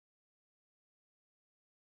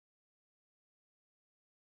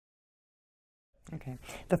Okay.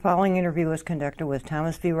 The following interview was conducted with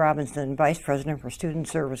Thomas V. Robinson, Vice President for Student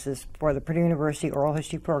Services for the Purdue University Oral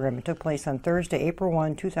History Program. It took place on Thursday, April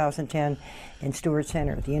 1, 2010 in Stewart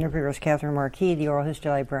Center. The interviewer is Katherine Markee, the Oral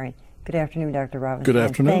History Librarian. Good afternoon, Dr. Robinson. Good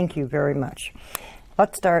afternoon. Thank you very much.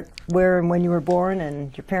 Let's start where and when you were born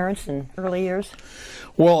and your parents and early years.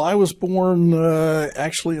 Well, I was born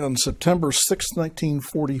actually on September 6,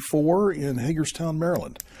 1944 in Hagerstown,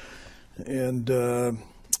 Maryland. And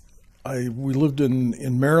we lived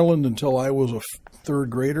in Maryland until I was a third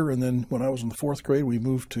grader, and then when I was in the fourth grade, we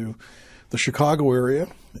moved to the Chicago area.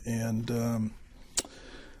 And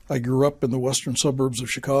I grew up in the western suburbs of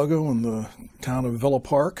Chicago in the town of Villa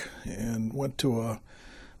Park, and went to a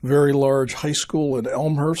very large high school at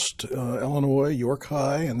Elmhurst, Illinois, York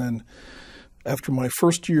High. And then after my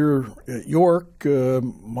first year at York,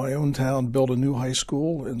 my own town built a new high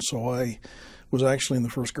school, and so I was actually in the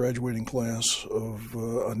first graduating class of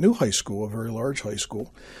a new high school, a very large high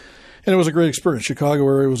school. And it was a great experience. Chicago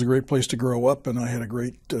area was a great place to grow up, and I had a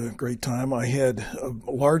great time. I had a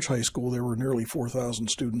large high school. There were nearly 4,000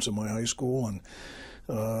 students in my high school, and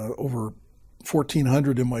over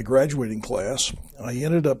 1,400 in my graduating class. I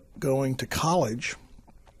ended up going to college,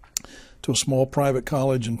 to a small private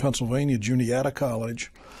college in Pennsylvania, Juniata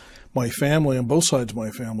College. My family, on both sides of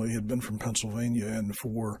my family, had been from Pennsylvania, and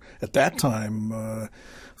for, at that time,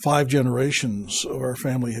 5 generations of our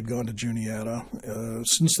family had gone to Juniata.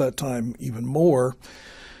 Since that time, even more.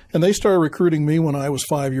 And they started recruiting me when I was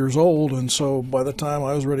 5 years old, and so by the time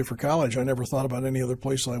I was ready for college, I never thought about any other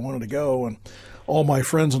place I wanted to go. And all my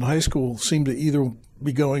friends in high school seemed to either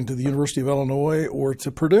be going to the University of Illinois or to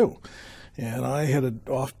Purdue. And I headed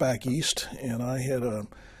off back east, and I had a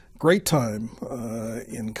great time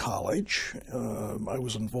in college. I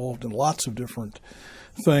was involved in lots of different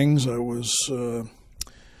things. I was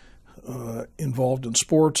involved in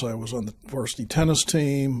sports. I was on the varsity tennis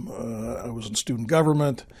team. I was in student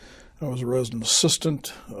government. I was a resident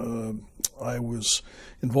assistant. I was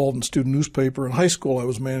involved in student newspaper. In high school, I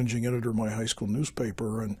was managing editor of my high school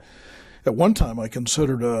newspaper. And at one time, I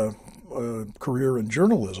considered a career in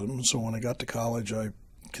journalism. So when I got to college, I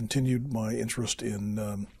continued my interest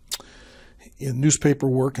in newspaper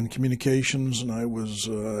work and communications, and I was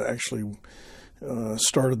actually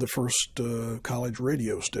started the first college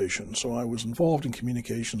radio station. So I was involved in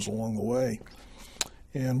communications along the way.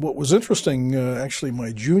 And what was interesting, actually,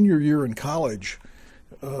 my junior year in college,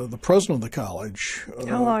 the president of the college.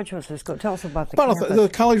 How large was this? Tell us about the campus. The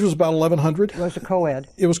college was about 1,100. Was it co-ed?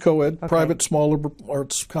 It was co-ed, okay. Private small liberal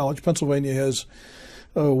arts college. Pennsylvania has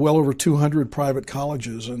well over 200 private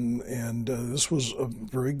colleges, and this was a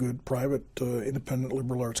very good private independent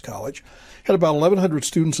liberal arts college. Had about 1,100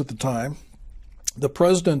 students at the time. The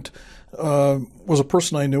president was a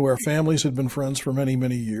person I knew. Our families had been friends for many,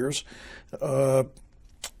 many years.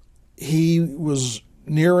 He was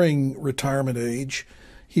nearing retirement age.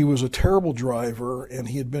 He was a terrible driver, and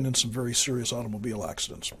he had been in some very serious automobile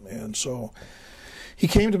accidents. And so he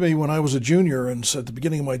came to me when I was a junior and said at the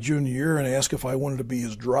beginning of my junior year and asked if I wanted to be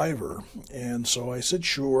his driver. And so I said,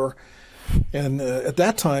 sure. And at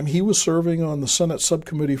that time, he was serving on the Senate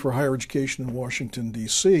Subcommittee for Higher Education in Washington,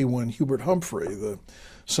 D.C., when Hubert Humphrey, the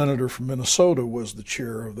senator from Minnesota, was the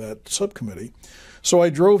chair of that subcommittee. So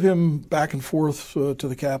I drove him back and forth to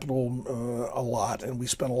the Capitol a lot, and we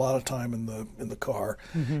spent a lot of time in the car.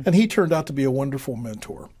 Mm-hmm. And he turned out to be a wonderful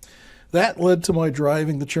mentor. That led to my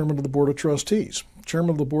driving the chairman of the Board of Trustees.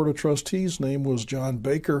 Chairman of the Board of Trustees' name was John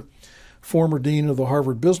Baker, former dean of the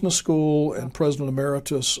Harvard Business School and president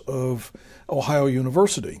emeritus of Ohio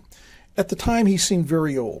University. At the time, he seemed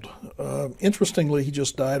very old. Interestingly, he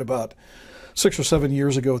just died about 6 or 7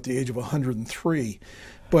 years ago at the age of 103.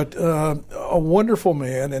 But a wonderful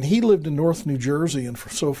man, and he lived in North New Jersey, and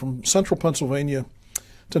so from central Pennsylvania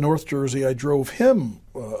to North Jersey, I drove him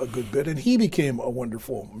a good bit, and he became a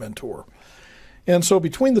wonderful mentor. And so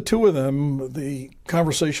between the two of them, the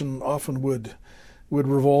conversation often would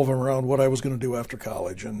revolve around what I was going to do after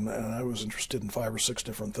college, and I was interested in 5 or 6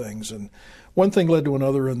 different things. And one thing led to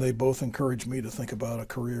another, and they both encouraged me to think about a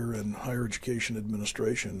career in higher education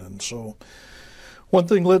administration. And so one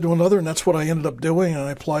thing led to another, and that's what I ended up doing.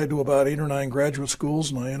 I applied to about 8 or 9 graduate schools,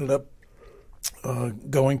 and I ended up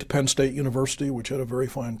going to Penn State University, which had a very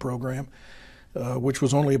fine program, which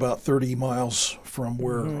was only about 30 miles from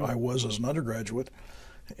where I was as an undergraduate.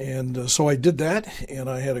 And so I did that, and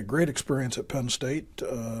I had a great experience at Penn State,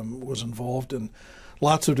 was involved in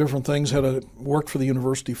lots of different things, worked for the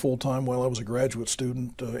university full-time while I was a graduate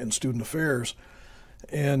student in student affairs,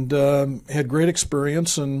 and had great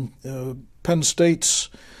experience. And Penn State's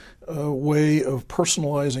way of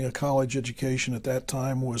personalizing a college education at that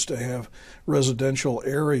time was to have residential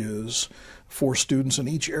areas for students, and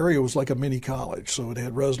each area was like a mini college. So it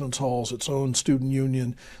had residence halls, its own student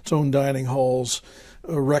union, its own dining halls,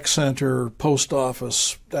 a rec center, post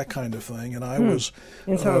office, that kind of thing. And I was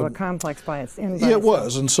in sort of a complex by itself. Yeah, it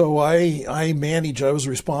was. And so I was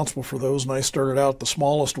responsible for those, and I started out the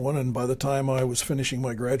smallest one, and by the time I was finishing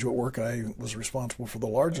my graduate work, I was responsible for the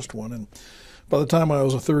largest one. And by the time I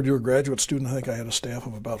was a third-year graduate student, I think I had a staff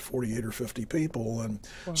of about 48 or 50 people, and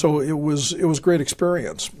so it was a great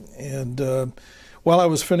experience. And while I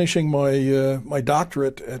was finishing my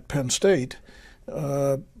doctorate at Penn State,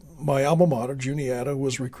 my alma mater, Juniata,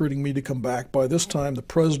 was recruiting me to come back. By this time, the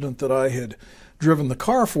president that I had driven the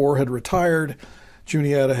car for had retired.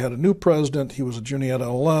 Juniata had a new president. He was a Juniata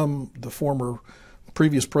alum. The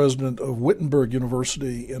previous president of Wittenberg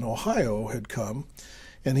University in Ohio had come,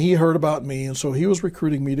 and he heard about me, and so he was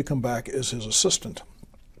recruiting me to come back as his assistant.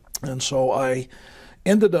 And so I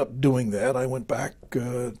ended up doing that. I went back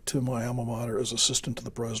to my alma mater as assistant to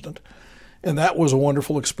the president. And that was a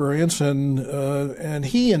wonderful experience, and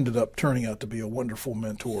he ended up turning out to be a wonderful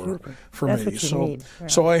mentor for That's me. What you need. Yeah.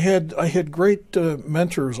 So I had great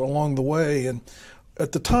mentors along the way. And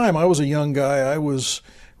at the time, I was a young guy. I was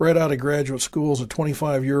right out of graduate school as a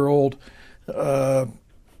 25-year-old.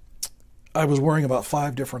 I was wearing about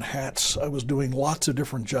 5 different hats. I was doing lots of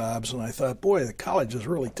different jobs, and I thought, boy, the college has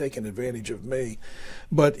really taken advantage of me.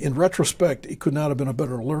 But in retrospect, it could not have been a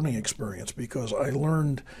better learning experience, because I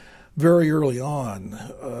learned very early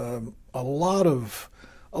on a lot of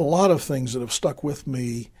things that have stuck with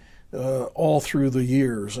me all through the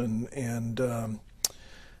years, and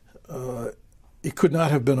it could not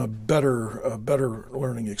have been a better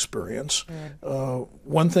learning experience.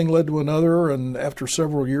 One thing led to another, and after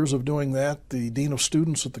several years of doing that, the dean of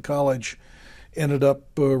students at the college ended up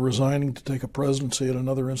resigning to take a presidency at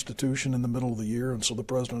another institution in the middle of the year, and so the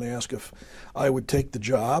president asked if I would take the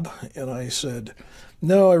job, and I said,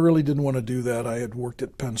 no, I really didn't want to do that. I had worked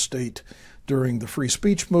at Penn State during the free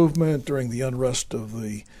speech movement, during the unrest of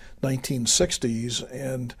the 1960s,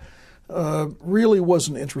 and really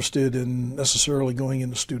wasn't interested in necessarily going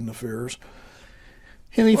into student affairs.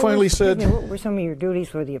 And he finally said, what were some of your duties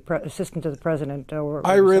for the assistant to the president?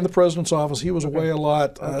 I ran the president's office. He was Okay. away a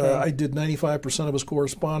lot. Okay. I did 95% of his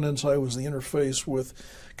correspondence. I was the interface with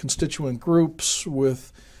constituent groups,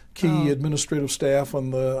 with key administrative staff on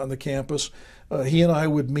the campus. He and I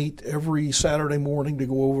would meet every Saturday morning to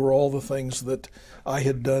go over all the things that I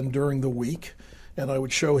had done during the week, and I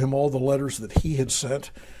would show him all the letters that he had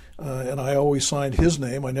sent. And I always signed his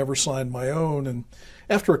name. I never signed my own. And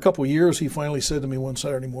after a couple of years, he finally said to me one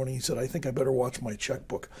Saturday morning, he said, I think I better watch my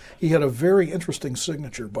checkbook. He had a very interesting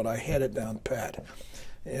signature, but I had it down pat.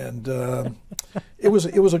 And it was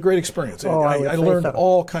a great experience. I learned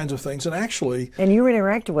all kinds of things. And actually... And you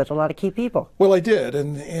interacted with a lot of key people. Well, I did.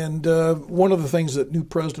 And one of the things that new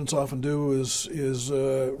presidents often do is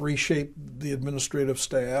reshape the administrative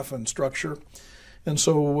staff and structure. And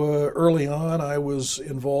so early on, I was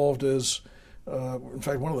involved as, in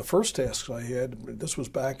fact, one of the first tasks I had, this was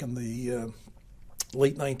back in the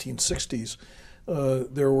late 1960s,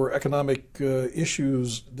 there were economic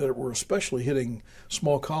issues that were especially hitting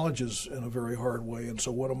small colleges in a very hard way. And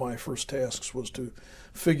so one of my first tasks was to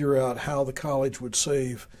figure out how the college would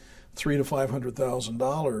save $300,000 to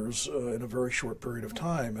 $500,000 in a very short period of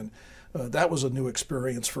time. And that was a new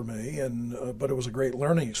experience for me, but it was a great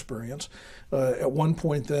learning experience. At one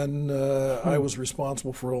point then, I was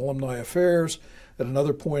responsible for alumni affairs. At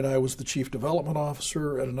another point, I was the chief development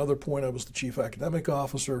officer. At another point, I was the chief academic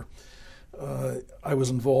officer. I was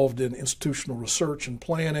involved in institutional research and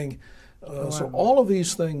planning. So all of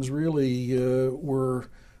these things really were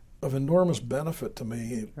of enormous benefit to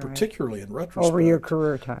me, particularly in retrospect. Over your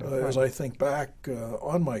career time. As I think back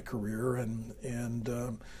on my career,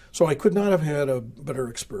 and so I could not have had a better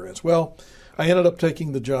experience. Well, I ended up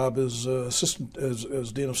taking the job as assistant,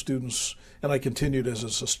 as dean of students, and I continued as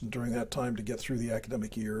assistant during that time to get through the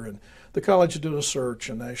academic year. And the college did a search,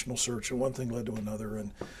 a national search, and one thing led to another,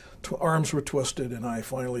 and arms were twisted, and I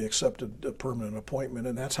finally accepted a permanent appointment,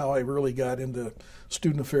 and that's how I really got into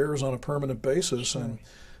student affairs on a permanent basis. And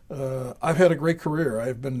I've had a great career.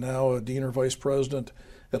 I've been now a dean or vice president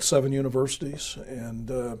at 7 universities, and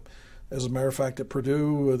As a matter of fact, at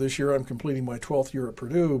Purdue, this year I'm completing my 12th year at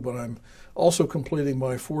Purdue, but I'm also completing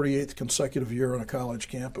my 48th consecutive year on a college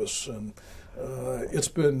campus. And it's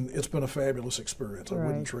been a fabulous experience. I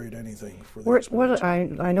wouldn't trade anything for the experience.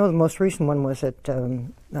 I know the most recent one was at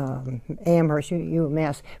Amherst,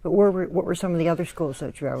 UMass, but what were some of the other schools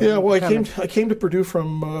that you were? Yeah, well, I came to Purdue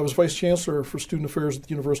from, I was Vice Chancellor for Student Affairs at the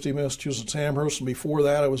University of Massachusetts Amherst, and before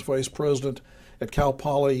that I was Vice President at Cal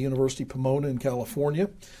Poly University Pomona in California.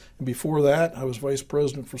 And before that I was Vice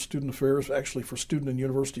President for Student Affairs, actually for Student and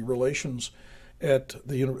University Relations at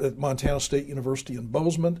Montana State University in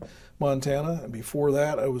Bozeman, Montana. And before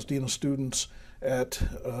that I was Dean of Students at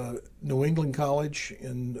New England College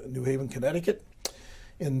in New Haven, Connecticut.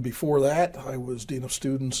 And before that I was Dean of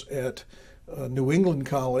Students at New England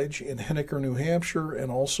College in Henniker, New Hampshire,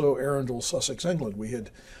 and also Arundel, Sussex, England. We had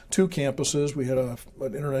two campuses. We had an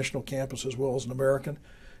international campus as well as an American,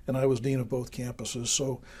 and I was dean of both campuses.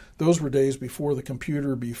 So those were days before the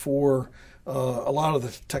computer, before a lot of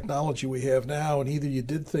the technology we have now, and either you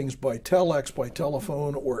did things by telex, by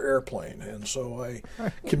telephone, or airplane. And so I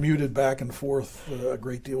commuted back and forth a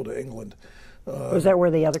great deal to England. Was that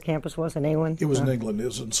where the other campus was, in England? It was in England. It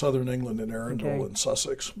was in southern England, in Arundel and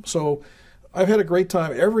Sussex. So I've had a great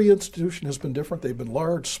time. Every institution has been different. They've been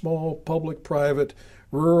large, small, public, private,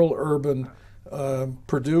 rural, urban.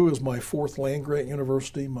 Purdue is my fourth land-grant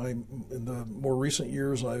university. In the more recent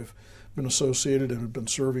years, I've been associated and have been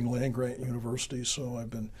serving land-grant universities, so I've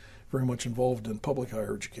been very much involved in public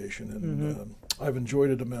higher education, and I've enjoyed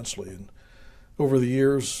it immensely. And over the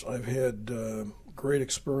years, I've had great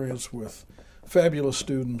experience with fabulous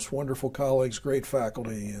students, wonderful colleagues, great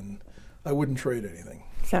faculty, and I wouldn't trade anything.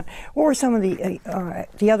 So, what were some of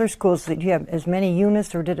the other schools? That you have as many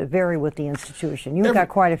units, or did it vary with the institution? You've got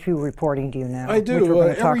quite a few reporting to you now. I do.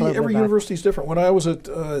 Every university is different. When I was at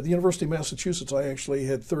the University of Massachusetts, I actually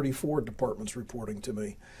had 34 departments reporting to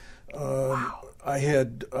me. Wow. I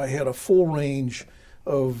had a full range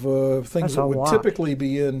of things that would typically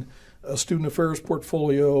be in a student affairs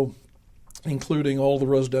portfolio, including all the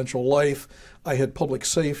residential life. I had public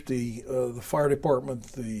safety, the fire department,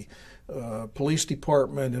 the police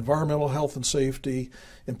department, environmental health and safety,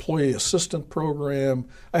 employee assistant program.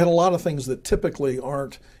 I had a lot of things that typically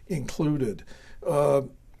aren't included.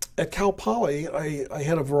 At Cal Poly, I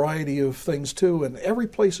had a variety of things too, and every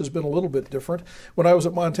place has been a little bit different. When I was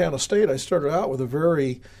at Montana State, I started out with a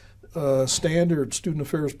very standard student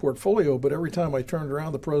affairs portfolio, but every time I turned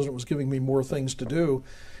around, the president was giving me more things to do.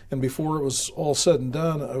 And before it was all said and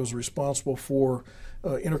done, I was responsible for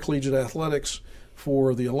intercollegiate athletics,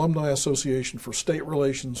 for the Alumni Association, for state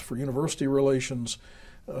relations, for university relations,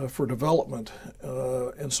 for development.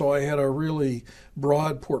 And so I had a really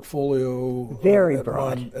broad portfolio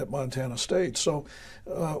at Montana State. So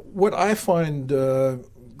what I find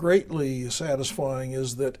greatly satisfying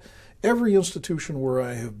is that every institution where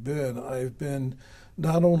I have been, I've been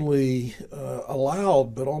not only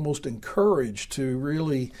allowed but almost encouraged to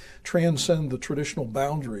really transcend the traditional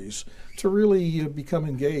boundaries, to really become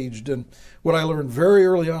engaged. And what I learned very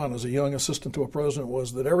early on as a young assistant to a president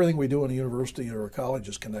was that everything we do in a university or a college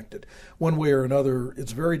is connected. One way or another,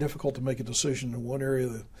 it's very difficult to make a decision in one area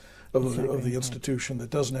of the institution that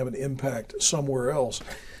doesn't have an impact somewhere else.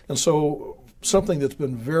 And so something that's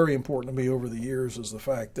been very important to me over the years is the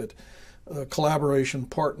fact that collaboration,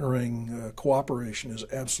 partnering, cooperation is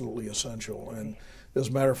absolutely essential. And as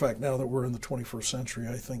a matter of fact, now that we're in the 21st century,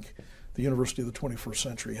 I think the university of the 21st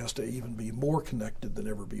century has to even be more connected than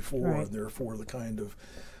ever before, and therefore the kind of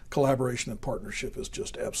collaboration and partnership is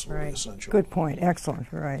just absolutely essential. Good point.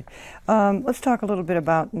 Excellent. Right. Let's talk a little bit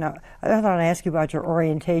about, now, I thought I'd ask you about your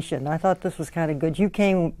orientation. I thought this was kind of good. You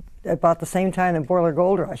came about the same time the Boiler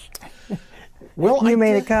Gold Rush. Well, you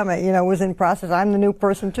made a comment, was in process. I'm the new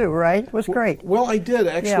person too, right? It was great. Well, I did.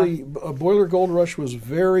 Actually, Boiler Gold Rush was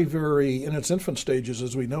very, very in its infant stages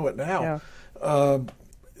as we know it now.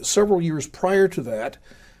 Several years prior to that,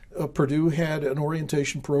 Purdue had an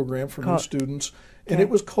orientation program for new students, and it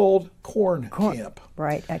was called Corn Camp.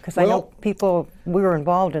 Right, because I know people, we were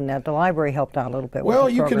involved in that. The library helped out a little bit with the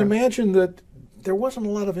program. You can imagine that there wasn't a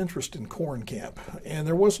lot of interest in Corn Camp, and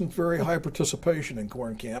there wasn't very high participation in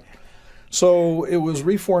Corn Camp. So it was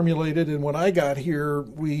reformulated, and when I got here,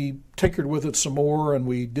 we tinkered with it some more, and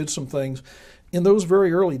we did some things. In those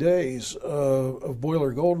very early days of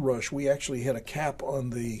Boiler Gold Rush, we actually had a cap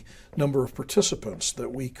on the number of participants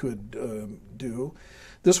that we could do.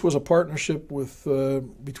 This was a partnership with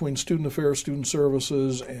between Student Affairs, Student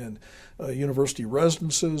Services, and University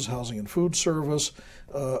Residences, Housing and Food Service.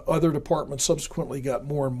 Other departments subsequently got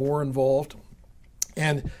more and more involved.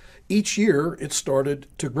 And each year it started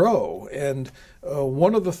to grow. And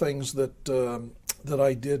one of the things that that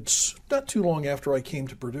I did not too long after I came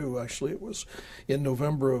to Purdue, actually it was in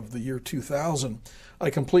November of the year 2000,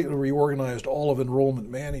 I completely reorganized all of enrollment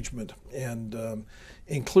management, and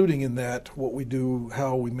including in that what we do,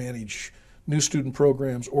 how we manage new student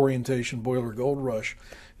programs, orientation, Boiler Gold Rush.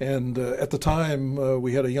 And at the time,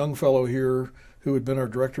 we had a young fellow here who had been our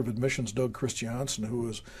director of admissions, Doug Christiansen, who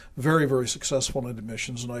was very, very successful in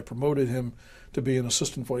admissions, and I promoted him to be an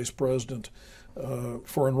assistant vice president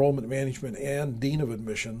for enrollment management and dean of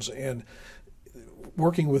admissions. And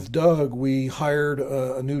working with Doug, we hired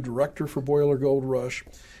a new director for Boiler Gold Rush,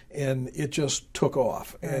 and it just took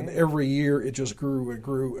off. Right. And every year it just grew and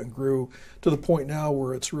grew and grew to the point now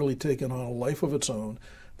where it's really taken on a life of its own.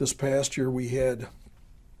 This past year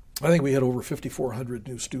I think we had over 5,400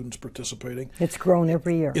 new students participating. It's grown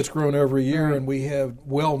every year. It's grown every year, right. And we have,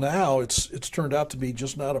 well, now it's turned out to be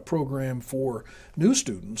just not a program for new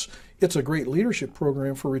students. It's a great leadership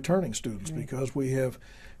program for returning students, right. Because we have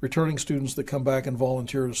returning students that come back and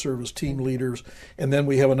volunteer to serve as team leaders, and then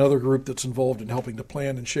we have another group that's involved in helping to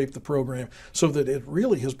plan and shape the program, so that it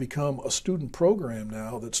really has become a student program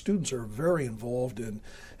now that students are very involved in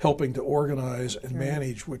helping to organize and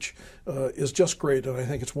manage, which is just great, and I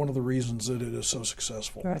think it's one of the reasons that it is so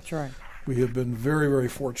successful. That's right. We have been very, very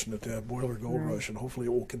fortunate to have Boiler Gold Rush, and hopefully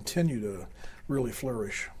it will continue to really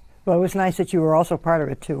flourish. Well, it was nice that you were also part of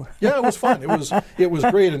it too. Yeah, it was fun. It was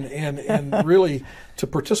great, and really to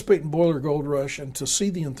participate in Boiler Gold Rush and to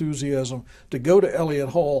see the enthusiasm, to go to Elliott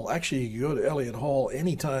Hall. Actually, you go to Elliott Hall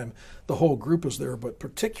anytime the whole group is there, but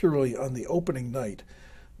particularly on the opening night,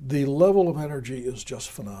 the level of energy is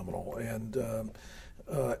just phenomenal. And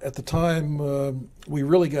at the time, we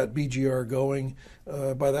really got BGR going.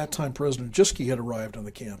 By that time, President Jischke had arrived on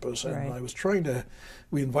the campus, and right.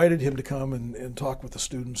 We invited him to come and talk with the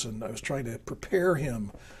students, and I was trying to prepare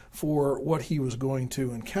him for what he was going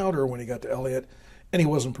to encounter when he got to Elliott, and he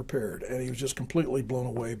wasn't prepared, and he was just completely blown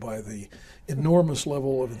away by the enormous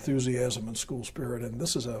level of enthusiasm and school spirit, and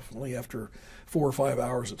this is only after 4 or 5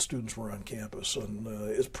 hours that students were on campus, and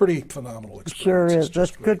it's pretty phenomenal experience. Sure is.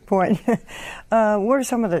 That's a good point. What are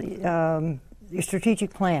some of the your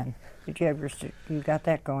strategic plan? Did you have you got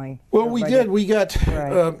that going? Well, we did. We got,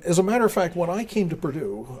 right. As a matter of fact, when I came to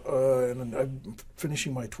Purdue, and I'm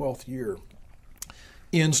finishing my 12th year,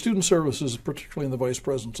 in student services, particularly in the vice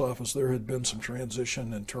president's office, there had been some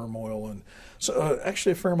transition and turmoil, and so,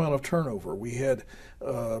 actually a fair amount of turnover. We had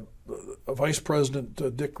a vice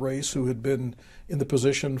president, Dick Grace, who had been in the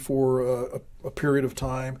position for a period of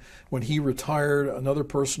time. When he retired, another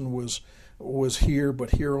person was here, but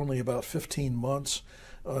here only about 15 months.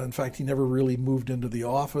 In fact, he never really moved into the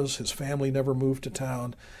office. His family never moved to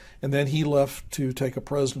town. And then he left to take a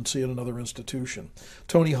presidency at another institution.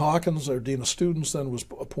 Tony Hawkins, our dean of students, then was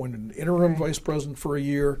appointed an interim vice president for a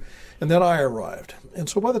year. And then I arrived. And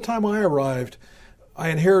so by the time I arrived, I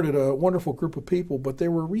inherited a wonderful group of people, but they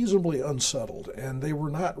were reasonably unsettled, and they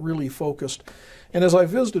were not really focused. And as I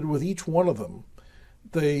visited with each one of them,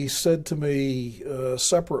 they said to me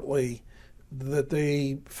separately that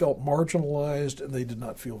they felt marginalized and they did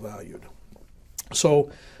not feel valued.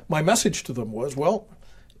 So my message to them was, well,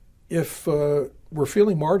 if we're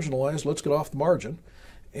feeling marginalized, let's get off the margin.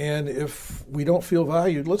 And if we don't feel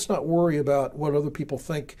valued, let's not worry about what other people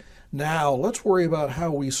think now. Let's worry about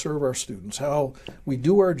how we serve our students, how we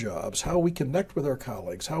do our jobs, how we connect with our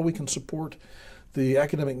colleagues, how we can support the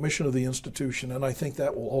academic mission of the institution, and I think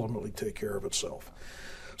that will ultimately take care of itself.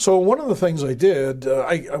 So one of the things I did,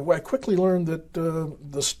 I quickly learned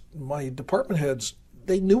that my department heads,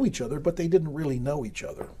 they knew each other, but they didn't really know each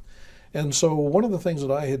other. And so one of the things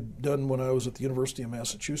that I had done when I was at the University of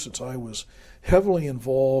Massachusetts, I was heavily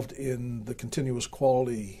involved in the continuous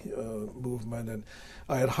quality movement, and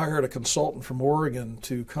I had hired a consultant from Oregon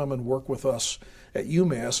to come and work with us at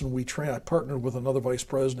UMass, and I partnered with another vice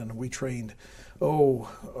president, and we trained,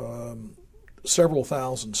 several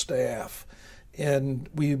thousand staff. And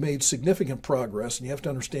we made significant progress, and you have to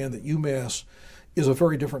understand that UMass is a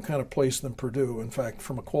very different kind of place than Purdue. In fact,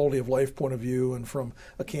 from a quality of life point of view and from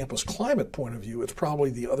a campus climate point of view, it's probably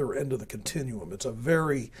the other end of the continuum. It's a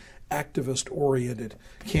very activist-oriented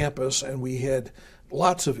campus, and we had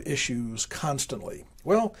lots of issues constantly.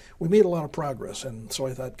 Well, we made a lot of progress, and so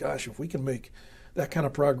I thought, gosh, if we can make that kind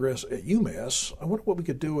of progress at UMass, I wonder what we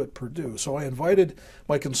could do at Purdue. So I invited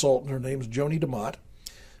my consultant. Her name's Joni DeMott,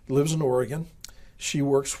 lives in Oregon. She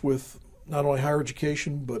works with not only higher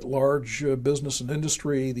education, but large business and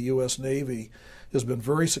industry. The U.S. Navy has been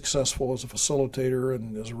very successful as a facilitator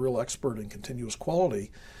and as a real expert in continuous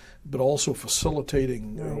quality, but also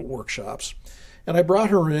facilitating workshops. And I brought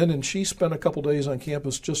her in, and she spent a couple days on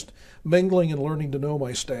campus just mingling and learning to know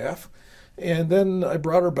my staff. And then I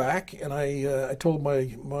brought her back, and I told my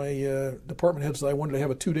department heads that I wanted to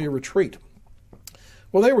have a 2-day retreat.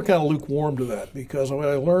 Well, they were kind of lukewarm to that, because what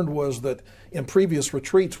I learned was that in previous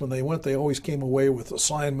retreats, when they went, they always came away with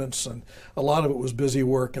assignments, and a lot of it was busy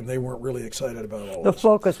work, and they weren't really excited about all The this.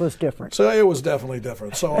 focus was different. So it was definitely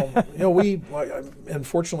different. So, and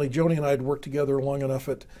fortunately, Joni and I had worked together long enough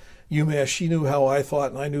at UMass. She knew how I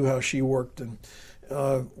thought, and I knew how she worked. And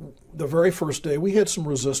the very first day, we had some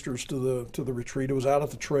resistors to the retreat. It was out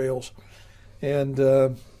at the trails, and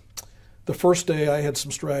the first day I had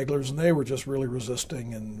some stragglers, and they were just really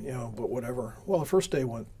resisting, and but whatever. Well, the first day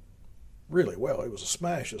went really well. It was a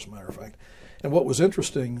smash, as a matter of fact. And what was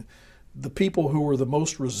interesting, the people who were the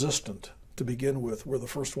most resistant to begin with were the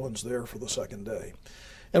first ones there for the second day.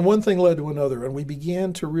 And one thing led to another, and we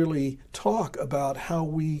began to really talk about how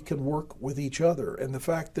we can work with each other, and the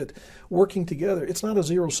fact that working together, it's not a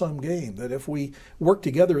zero-sum game, that if we work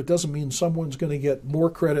together, it doesn't mean someone's going to get more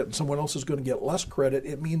credit and someone else is going to get less credit.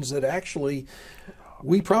 It means that actually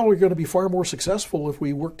we probably are going to be far more successful if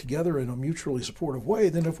we work together in a mutually supportive way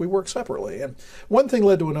than if we work separately. And one thing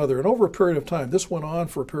led to another, and over a period of time, this went on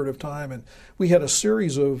for a period of time, and we had a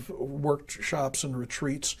series of workshops and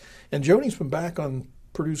retreats, and Joni's been back on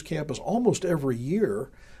Purdue's campus almost every year,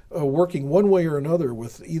 working one way or another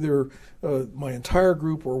with either my entire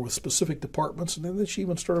group or with specific departments, and then she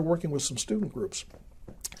even started working with some student groups.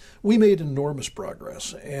 We made enormous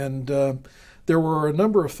progress, and there were a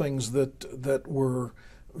number of things that were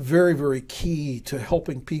very, very key to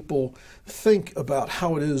helping people think about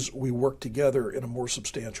how it is we work together in a more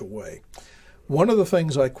substantial way. One of the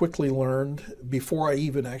things I quickly learned before I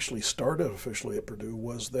even actually started officially at Purdue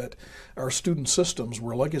was that our student systems,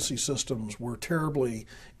 were legacy systems, were terribly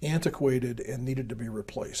antiquated and needed to be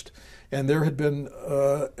replaced. And there had been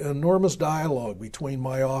enormous dialogue between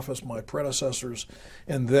my office, my predecessors,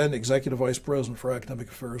 and then Executive Vice President for Academic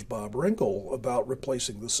Affairs Bob Wrinkle about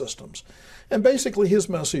replacing the systems. And basically his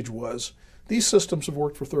message was, these systems have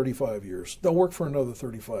worked for 35 years. They'll work for another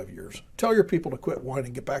 35 years. Tell your people to quit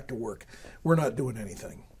whining, get back to work. We're not doing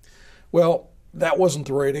anything. Well, that wasn't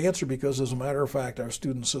the right answer, because as a matter of fact, our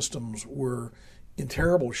student systems were in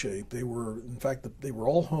terrible shape. They were, in fact, they were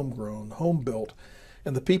all homegrown, home-built,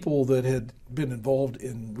 and the people that had been involved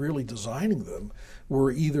in really designing them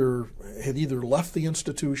had either left the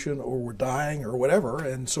institution or were dying or whatever,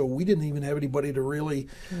 and so we didn't even have anybody to really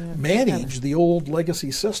manage the old legacy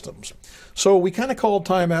systems. So we kind of called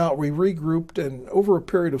time out, we regrouped, and over a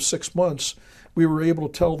period of 6 months, we were able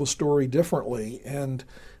to tell the story differently. And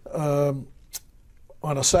on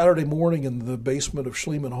a Saturday morning in the basement of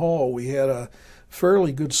Schliemann Hall, we had a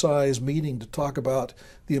fairly good-sized meeting to talk about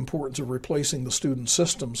the importance of replacing the student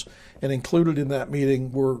systems. And included in that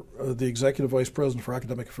meeting were the Executive Vice President for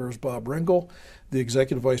Academic Affairs, Bob Wrinkle, the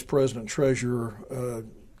Executive Vice President and Treasurer,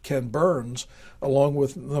 Ken Burns, along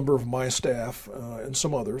with a number of my staff and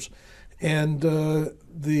some others. And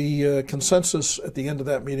the consensus at the end of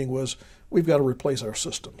that meeting was, we've got to replace our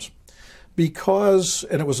systems. Because,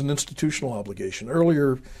 and it was an institutional obligation.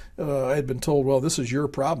 Earlier, I had been told, well, this is your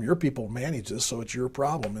problem. Your people manage this, so it's your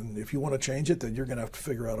problem. And if you want to change it, then you're going to have to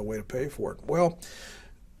figure out a way to pay for it. Well,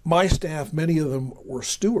 my staff, many of them were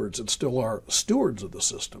stewards and still are stewards of the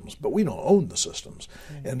systems, but we don't own the systems.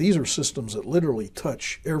 Mm-hmm. And these are systems that literally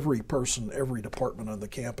touch every person, every department on the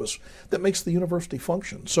campus that makes the university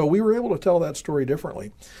function. So we were able to tell that story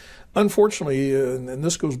differently. Unfortunately, and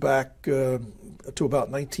this goes back to about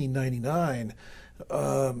 1999,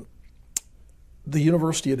 the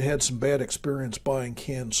university had some bad experience buying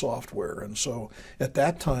canned software. And so at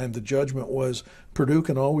that time, the judgment was Purdue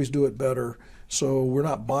can always do it better, so we're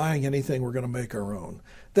not buying anything, we're going to make our own.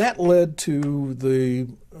 That led to the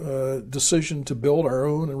decision to build our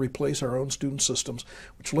own and replace our own student systems,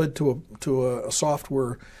 which led to a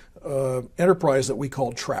software enterprise that we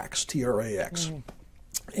called TRAX, T-R-A-X. Mm-hmm.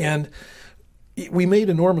 And we made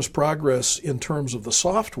enormous progress in terms of the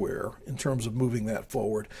software, in terms of moving that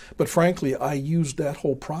forward. But frankly, I used that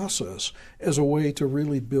whole process as a way to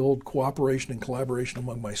really build cooperation and collaboration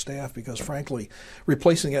among my staff, because frankly,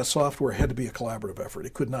 replacing that software had to be a collaborative effort.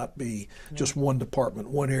 It could not be just one department,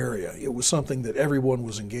 one area. It was something that everyone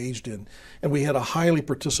was engaged in. And we had a highly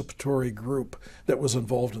participatory group that was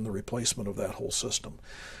involved in the replacement of that whole system.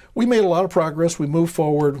 We made a lot of progress. We moved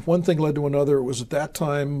forward. One thing led to another. It was at that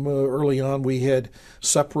time, early on, we had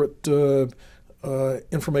separate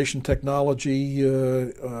information technology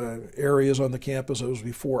areas on the campus. It was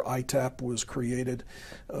before ITAP was created.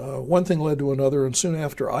 One thing led to another, and soon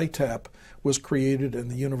after ITAP was created and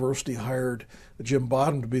the university hired Jim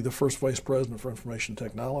Bottom to be the first vice president for information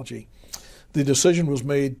technology, the decision was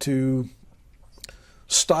made to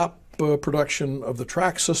stop production of the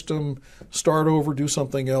track system, start over, do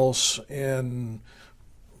something else, and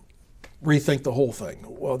rethink the whole thing.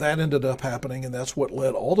 Well, that ended up happening, and that's what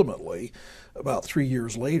led ultimately, about 3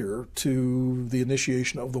 years later, to the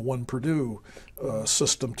initiation of the One Purdue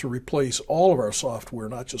system to replace all of our software,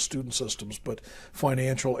 not just student systems, but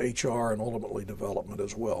financial, HR, and ultimately development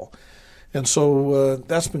as well. And so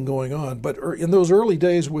that's been going on. But in those early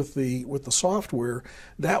days with the software,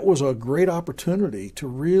 that was a great opportunity to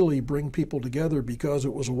really bring people together, because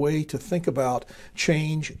it was a way to think about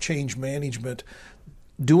change management,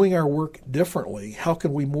 doing our work differently. How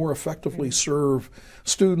can we more effectively serve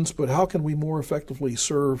students, but how can we more effectively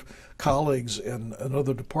serve colleagues and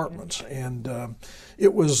other departments? And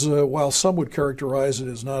it was, while some would characterize it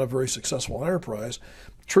as not a very successful enterprise,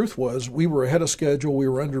 truth was we were ahead of schedule, we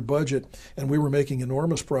were under budget, and we were making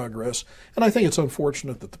enormous progress. And I think it's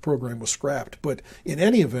unfortunate that the program was scrapped. But in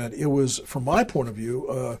any event, it was, from my point of view,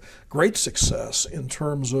 a great success in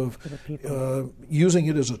terms of using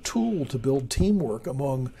it as a tool to build teamwork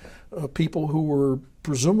among people who were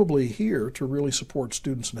presumably here to really support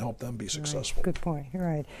students and help them be successful. Right. Good point. You're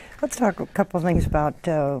right. Let's talk a couple of things about,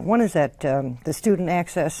 one is that the Student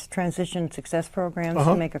Access Transition Success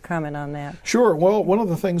Programs. Make a comment on that. Sure. Well, one of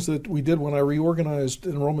the things that we did when I reorganized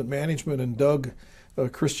enrollment management, and Doug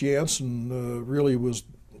Christiansen really was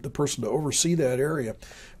the person to oversee that area,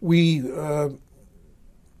 we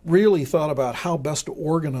really thought about how best to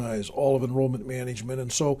organize all of enrollment management.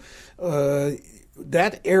 And so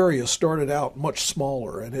that area started out much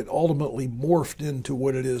smaller, and it ultimately morphed into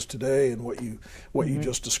what it is today and what you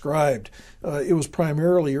just described. It was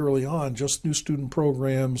primarily early on just new student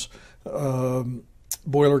programs,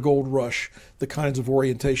 Boiler Gold Rush, the kinds of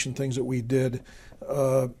orientation things that we did,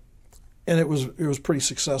 and it was pretty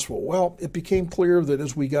successful. Well, it became clear that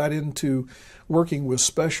as we got into working with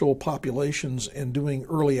special populations and doing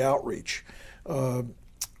early outreach,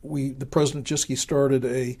 the President Jischke started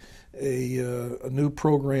a new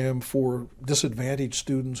program for disadvantaged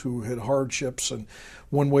students who had hardships, and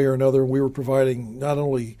one way or another we were providing not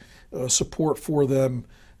only support for them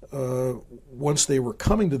once they were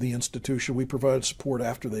coming to the institution, we provided support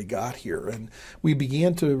after they got here. And we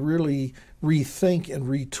began to really rethink and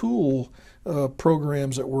retool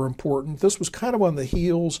programs that were important. This was kind of on the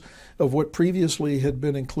heels of what previously had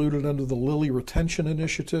been included under the Lilly retention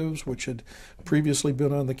initiatives, which had previously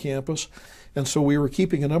been on the campus. And so we were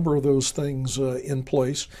keeping a number of those things in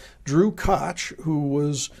place. Drew Koch, who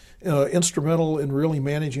was instrumental in really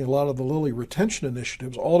managing a lot of the Lilly retention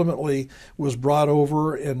initiatives, ultimately was brought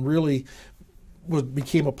over and really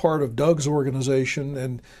became a part of Doug's organization,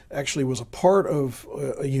 and actually was a part of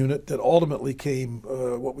a unit that ultimately came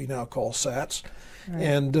what we now call SATS. Right.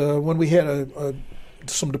 And when we had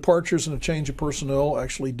some departures and a change of personnel,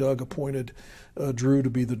 actually Doug appointed Drew to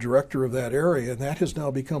be the director of that area, and that has now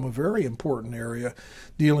become a very important area,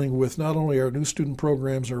 dealing with not only our new student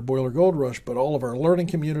programs, our Boiler Gold Rush, but all of our learning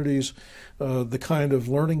communities, the kind of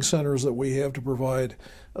learning centers that we have to provide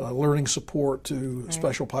learning support to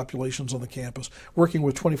special populations on the campus, working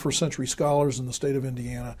with 21st century scholars in the state of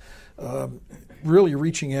Indiana, really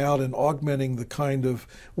reaching out and augmenting the kind of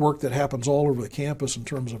work that happens all over the campus in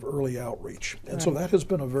terms of early outreach. And so that has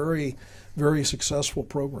been a very, very successful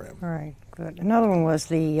program. All right, good. Another one was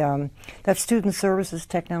the that Student Services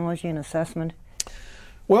Technology and Assessment.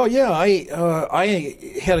 Well, yeah, I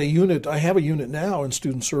had a unit. I have a unit now in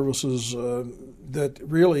student services that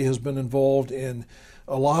really has been involved in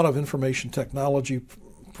a lot of information technology,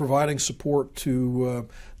 providing support to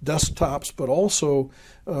desktops, but also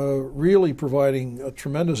really providing a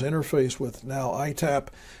tremendous interface with now ITAP,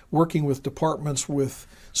 working with departments with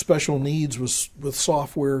special needs with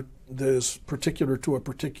software that is particular to a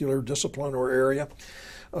particular discipline or area.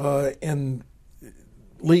 And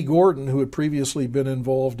Lee Gordon, who had previously been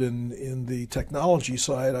involved in the technology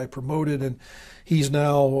side, I promoted, and he's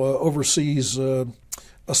now oversees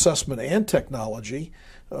assessment and technology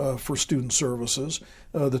for student services.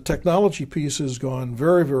 The technology piece has gone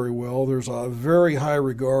very, very well. There's a very high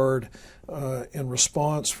regard and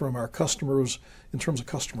response from our customers in terms of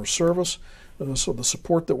customer service. So the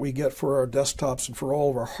support that we get for our desktops and for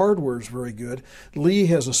all of our hardware is very good. Lee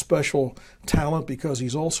has a special talent because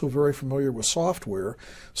he's also very familiar with software.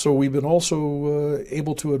 So we've been also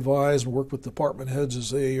able to advise and work with department heads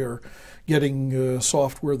as they are getting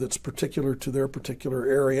software that's particular to their particular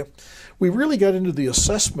area. We really got into the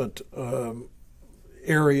assessment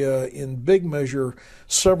area in big measure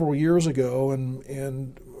several years ago,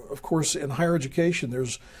 and of course in higher education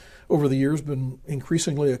there's over the years been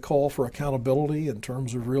increasingly a call for accountability in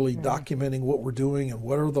terms of really documenting what we're doing and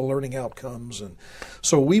what are the learning outcomes. And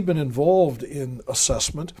so we've been involved in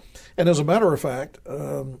assessment. And as a matter of fact,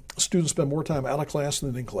 students spend more time out of class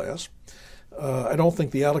than in class. I don't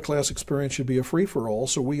think the out-of-class experience should be a free-for-all,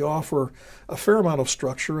 so we offer a fair amount of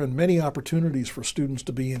structure and many opportunities for students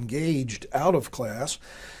to be engaged out of class.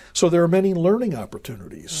 So there are many learning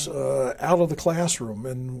opportunities out of the classroom,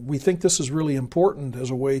 and we think this is really important as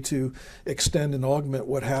a way to extend and augment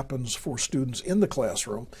what happens for students in the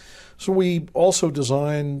classroom. So we also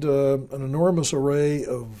designed an enormous array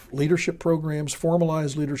of leadership programs,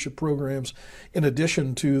 formalized leadership programs, in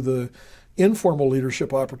addition to the informal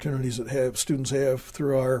leadership opportunities that students have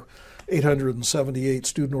through our 878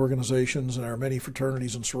 student organizations and our many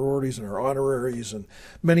fraternities and sororities and our honoraries and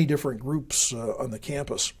many different groups on the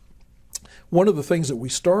campus. One of the things that we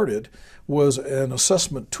started was an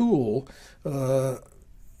assessment tool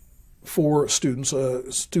for students,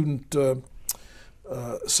 a student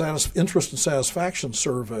interest and satisfaction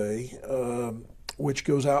survey, which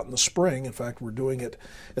goes out in the spring. In fact, we're doing it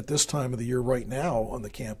at this time of the year right now on the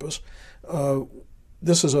campus.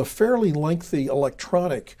 This is a fairly lengthy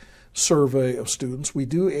electronic survey of students. We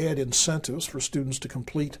do add incentives for students to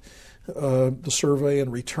complete the survey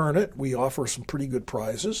and return it. We offer some pretty good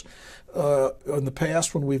prizes. In the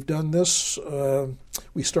past, when we've done this,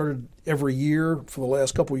 we started every year. For the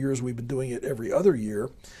last couple of years, we've been doing it every other year.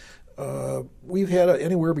 We've had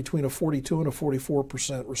anywhere between a 42 and a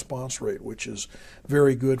 44% response rate, which is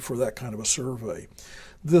very good for that kind of a survey.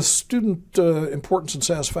 The Student Importance and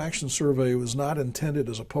Satisfaction Survey was not intended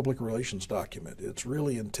as a public relations document. It's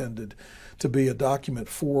really intended to be a document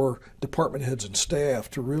for department heads and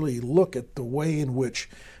staff to really look at the way in which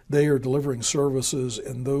they are delivering services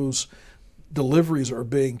and those deliveries are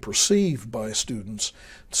being perceived by students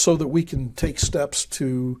so that we can take steps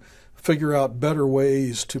to figure out better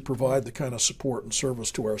ways to provide the kind of support and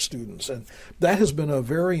service to our students. And that has been a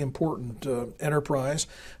very important enterprise.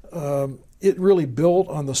 It really built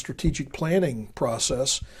on the strategic planning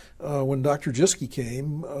process. When Dr. Jiske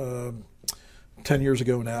came 10 years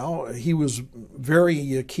ago now, he was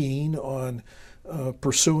very keen on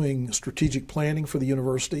pursuing strategic planning for the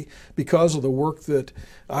university because of the work that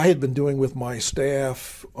I had been doing with my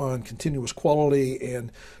staff on continuous quality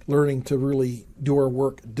and learning to really do our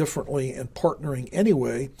work differently and partnering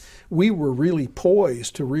anyway. We were really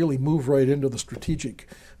poised to really move right into the strategic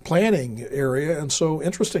planning area. And so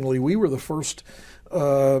interestingly, we were the first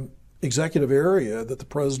executive area that the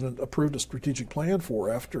president approved a strategic plan for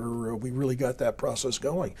after we really got that process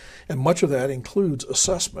going. And much of that includes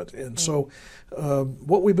assessment. And so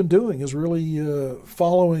what we've been doing is really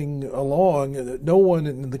following along. No one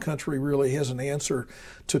in the country really has an answer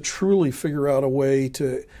to truly figure out a way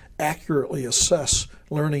to accurately assess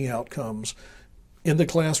learning outcomes in the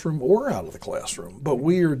classroom or out of the classroom. But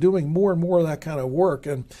we are doing more and more of that kind of work.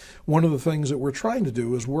 And one of the things that we're trying to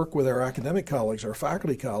do is work with our academic colleagues, our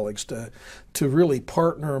faculty colleagues, to really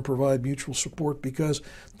partner and provide mutual support, because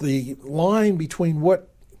the line between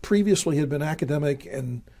what previously had been academic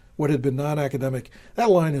and what had been non-academic,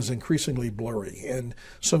 that line is increasingly blurry. And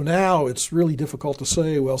so now it's really difficult to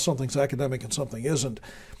say, well, something's academic and something isn't.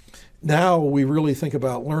 Now we really think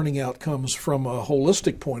about learning outcomes from a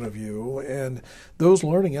holistic point of view, and those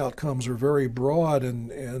learning outcomes are very broad, and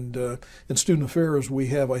in student affairs we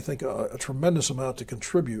have, I think, a tremendous amount to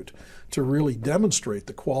contribute to really demonstrate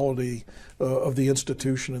the quality of the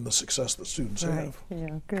institution and the success that students have.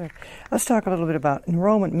 Yeah, good. Let's talk a little bit about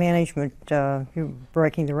enrollment management. You're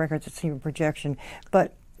breaking the records at senior projection,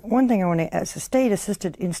 but one thing I want to, as a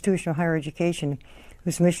state-assisted institutional higher education,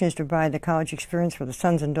 whose mission is to provide the college experience for the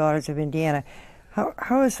sons and daughters of Indiana,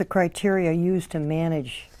 how is the criteria used to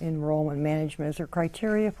manage enrollment management? Is there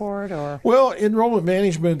criteria for it, or? Well, enrollment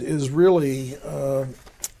management is really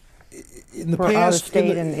in the past.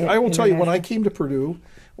 I will tell you, when I came to Purdue,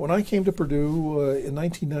 in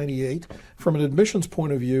 1998, from an admissions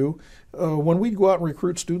point of view, when we'd go out and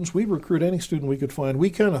recruit students, we'd recruit any student we could find. We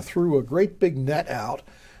kind of threw a great big net out,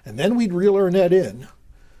 and then we'd reel our net in.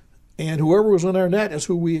 And whoever was in our net is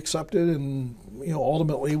who we accepted, and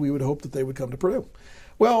ultimately we would hope that they would come to Purdue.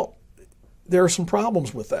 Well, there are some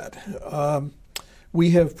problems with that.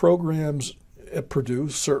 We have programs at Purdue,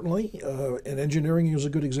 certainly, and engineering is a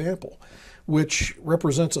good example, which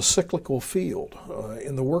represents a cyclical field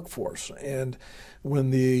in the workforce. And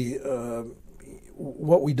when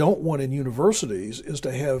what we don't want in universities is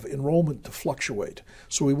to have enrollment to fluctuate.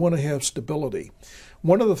 So we want to have stability.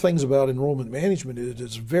 One of the things about enrollment management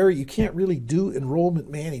is you can't really do enrollment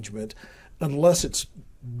management unless it's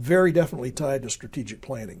very definitely tied to strategic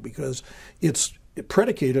planning, because it's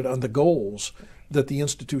predicated on the goals that the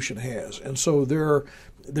institution has. And so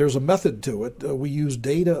there's a method to it. We use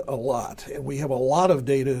data a lot, and we have a lot of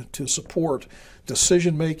data to support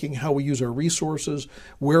decision making, how we use our resources,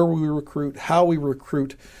 where we recruit, how we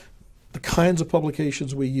recruit, the kinds of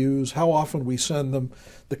publications we use, how often we send them,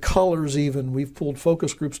 the colors even. We've pulled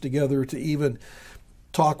focus groups together to even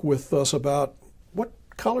talk with us about what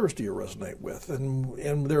colors do you resonate with.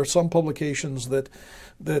 And there are some publications that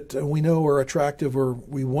we know are attractive or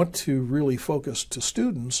we want to really focus to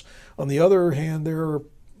students. On the other hand,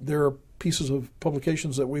 there are pieces of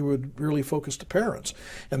publications that we would really focus to parents.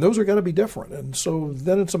 And those are going to be different. And so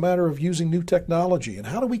then it's a matter of using new technology and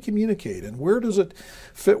how do we communicate, and where does it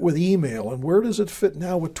fit with email, and where does it fit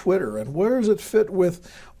now with Twitter, and where does it fit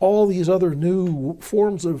with all these other new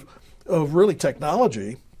forms of really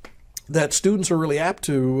technology that students are really apt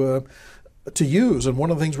to use. And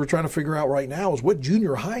one of the things we're trying to figure out right now is what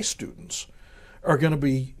junior high students are going to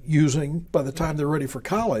be using by the time they're ready for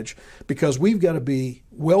college, because we've got to be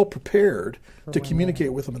well prepared to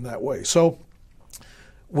communicate with them in that way. So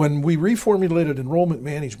when we reformulated enrollment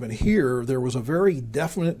management here, there was a very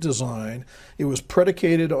definite design. It was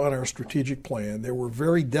predicated on our strategic plan. There were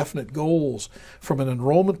very definite goals from an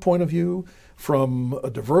enrollment point of view, from a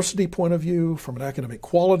diversity point of view, from an academic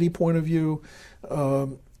quality point of view,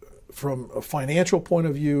 from a financial point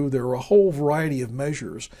of view. There are a whole variety of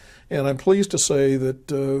measures. And I'm pleased to say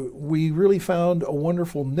that we really found a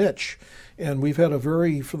wonderful niche. And we've had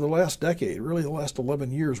for the last decade, really the last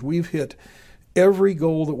 11 years, we've hit every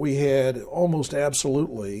goal that we had almost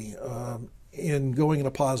absolutely in going in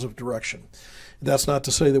a positive direction. That's not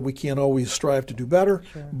to say that we can't always strive to do better,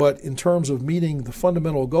 sure. But in terms of meeting the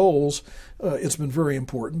fundamental goals, it's been very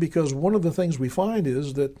important, because one of the things we find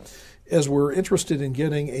is that as we're interested in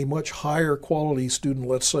getting a much higher quality student,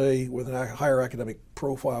 let's say with a higher academic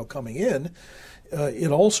profile coming in, it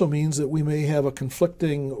also means that we may have a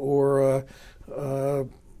conflicting or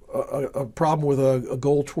a problem with a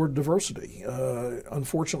goal toward diversity.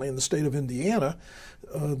 Unfortunately, in the state of Indiana,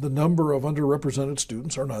 the number of underrepresented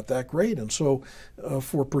students are not that great. And so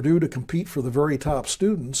for Purdue to compete for the very top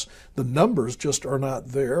students, the numbers just are not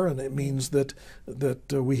there. And it means that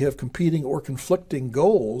we have competing or conflicting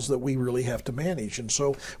goals that we really have to manage. And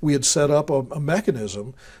so we had set up a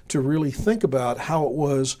mechanism to really think about how it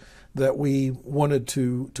was that we wanted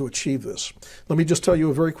to achieve this. Let me just tell you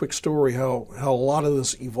a very quick story how a lot of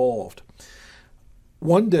this evolved.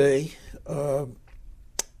 One day,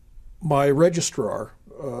 my registrar,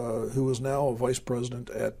 who is now a vice president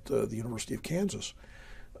at the University of Kansas,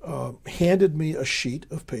 handed me a sheet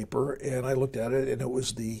of paper, and I looked at it, and it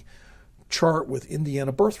was the chart with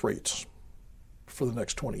Indiana birth rates for the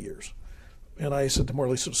next 20 years. And I said to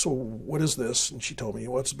Marley, so what is this? And she told me,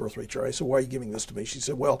 what's the birth rate chart? I said, why are you giving this to me? She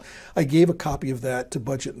said, well, I gave a copy of that to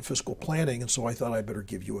budget and fiscal planning, and so I thought I better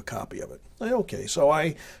give you a copy of it. I said, okay. So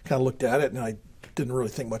I kind of looked at it, and I didn't really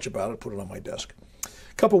think much about it, put it on my desk.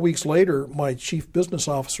 A couple of weeks later, my chief business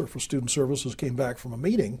officer for student services came back from a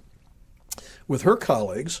meeting with her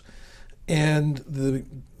colleagues, and the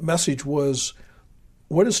message was,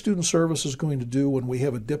 what is student services going to do when we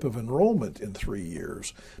have a dip of enrollment in 3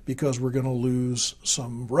 years? Because we're going to lose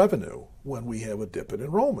some revenue when we have a dip in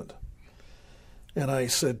enrollment. And I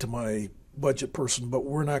said to my budget person, but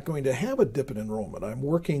we're not going to have a dip in enrollment. I'm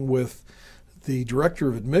working with the director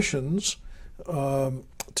of admissions to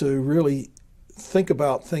really think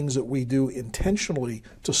about things that we do intentionally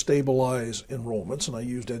to stabilize enrollments, and I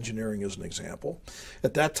used engineering as an example.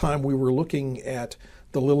 At that time, we were looking at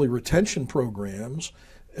the Lilly retention programs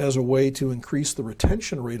as a way to increase the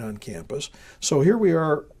retention rate on campus. So here we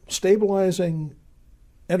are stabilizing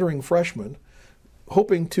entering freshmen,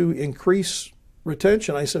 hoping to increase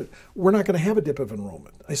retention. I said, we're not going to have a dip of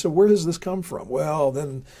enrollment. I said, where does this come from? Well,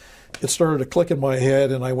 then it started to click in my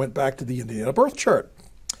head, and I went back to the Indiana birth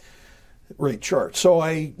rate chart. So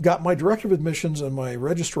I got my director of admissions and my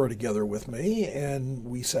registrar together with me, and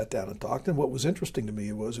we sat down and talked. And what was interesting to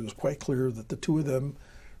me was it was quite clear that the two of them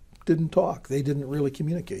didn't talk. They didn't really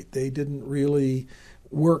communicate. They didn't really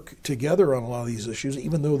work together on a lot of these issues,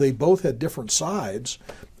 even though they both had different sides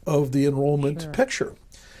of the enrollment picture.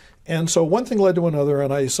 And so one thing led to another,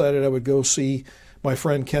 and I decided I would go see my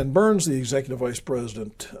friend Ken Burns, the executive vice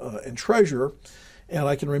president and treasurer. And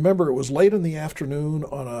I can remember it was late in the afternoon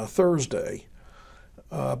on a Thursday,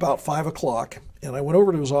 about 5 o'clock, and I went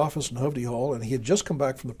over to his office in Hovde Hall, and he had just come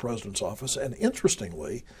back from the president's office, and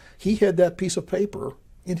interestingly, he had that piece of paper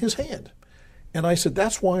in his hand. And I said,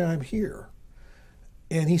 "That's why I'm here."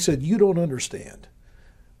 And he said, "You don't understand.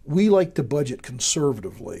 We like to budget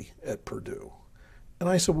conservatively at Purdue." And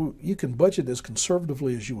I said, "Well, you can budget as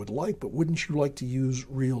conservatively as you would like, but wouldn't you like to use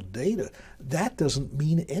real data? That doesn't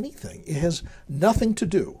mean anything. It has nothing to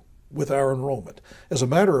do with our enrollment. As a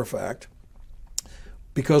matter of fact,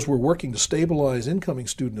 because we're working to stabilize incoming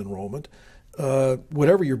student enrollment,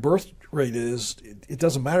 whatever your birth rate is, it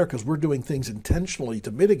doesn't matter because we're doing things intentionally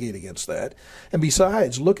to mitigate against that. And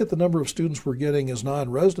besides, look at the number of students we're getting as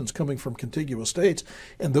non-residents coming from contiguous states,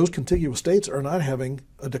 and those contiguous states are not having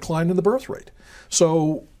a decline in the birth rate.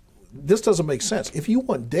 So this doesn't make sense. If you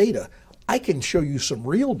want data, I can show you some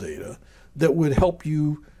real data that would help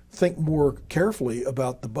you think more carefully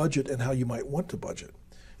about the budget and how you might want to budget."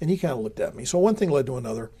 And he kind of looked at me. So one thing led to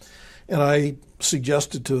another. And I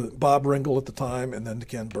suggested to Bob Ringel at the time and then to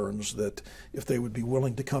Ken Burns that if they would be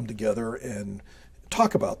willing to come together and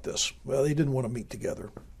talk about this. Well, they didn't want to meet together,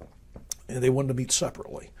 and they wanted to meet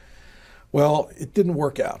separately. Well, it didn't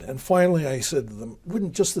work out. And finally I said to them,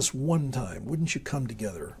 "Wouldn't just this one time, wouldn't you come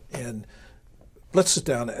together and let's sit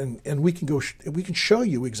down and we can go we can show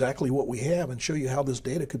you exactly what we have and show you how this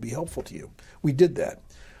data could be helpful to you." We did that.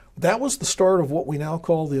 That was the start of what we now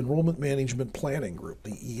call the Enrollment Management Planning Group,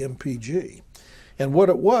 the EMPG. And what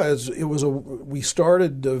it was we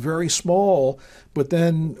started very small, but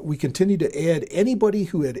then we continued to add anybody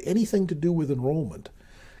who had anything to do with enrollment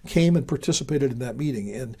came and participated in that meeting.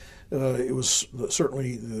 And it was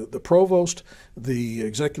certainly the provost, the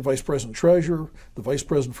executive vice president treasurer, the vice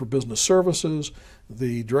president for business services,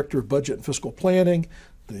 the director of budget and fiscal planning,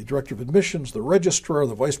 the director of admissions, the registrar,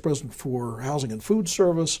 the vice president for housing and food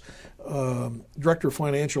service, director of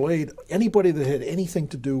financial aid. Anybody that had anything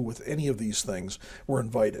to do with any of these things were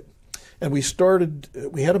invited. And we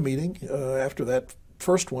had a meeting after that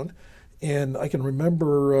first one, and I can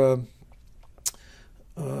remember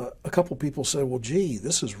a couple people said, "Well, gee,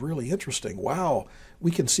 this is really interesting. Wow,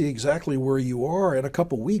 we can see exactly where you are. In a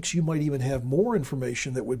couple weeks, you might even have more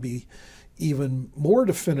information that would be even more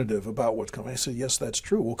definitive about what's coming." I said, "Yes, that's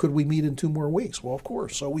true." "Well, could we meet in 2 more weeks?" "Well, of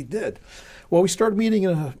course." So we did. Well, we started meeting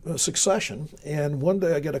in a succession, and one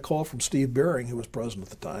day I get a call from Steve Bering, who was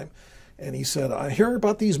president at the time, and he said, "I hear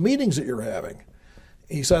about these meetings that you're having."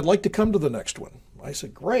 He said, "I'd like to come to the next one." I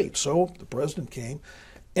said, "Great." So the president came,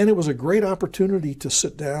 and it was a great opportunity to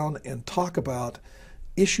sit down and talk about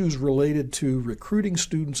issues related to recruiting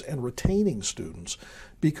students and retaining students,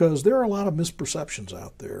 because there are a lot of misperceptions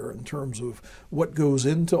out there in terms of what goes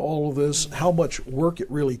into all of this, how much work it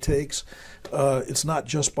really takes. It's not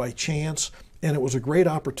just by chance, and it was a great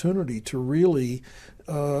opportunity to really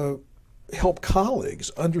help colleagues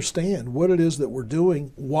understand what it is that we're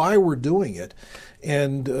doing, why we're doing it,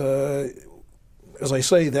 and as I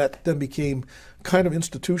say, that then became kind of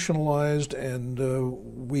institutionalized, and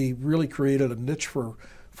we really created a niche for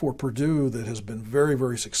Purdue that has been very,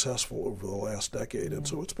 very successful over the last decade. And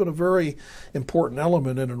so it's been a very important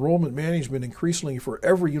element in enrollment management. Increasingly for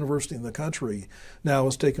every university in the country now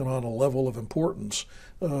has taken on a level of importance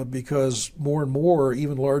because more and more,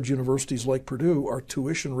 even large universities like Purdue, are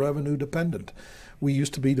tuition revenue dependent. We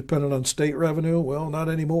used to be dependent on state revenue. Well, not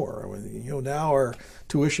anymore. I mean, now our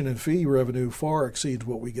tuition and fee revenue far exceeds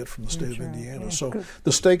what we get from the state of Indiana. Yeah, so good.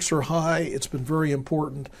 The stakes are high. It's been very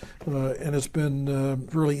important, and it's been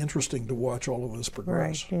really interesting to watch all of this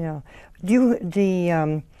progress. Right. Yeah.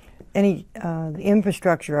 The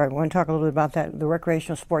infrastructure? I want to talk a little bit about that. The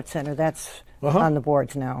recreational sports center. That's on the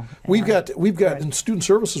boards now. We've got in student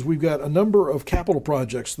services, we've got a number of capital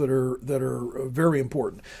projects that are very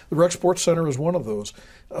important. The Rec Sports Center is one of those.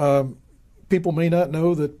 People may not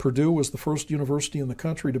know that Purdue was the first university in the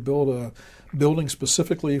country to build a building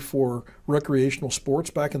specifically for recreational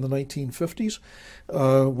sports back in the 1950s.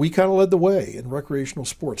 We kind of led the way in recreational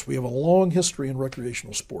sports. We have a long history in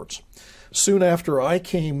recreational sports. Soon after I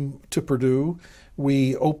came to Purdue,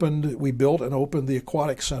 we built and opened the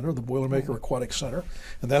Aquatic Center, the Boilermaker Aquatic Center,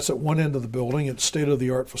 and that's at one end of the building. It's a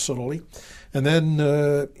state-of-the-art facility. And then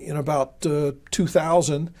in about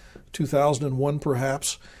 2001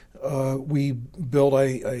 perhaps, I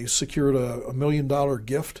secured a $1 million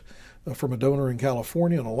gift from a donor in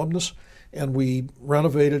California, an alumnus, and we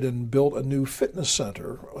renovated and built a new fitness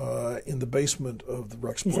center in the basement of the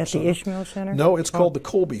Rec Sports Center. Is that the Ishmael Center? No, it's called the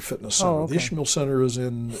Colby Fitness Center. Oh, okay. The Ishmael Center is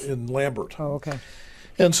in Lambert. Oh, okay.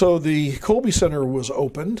 And so the Colby Center was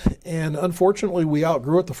opened, and unfortunately we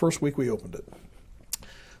outgrew it the first week we opened it.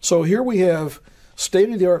 So here we have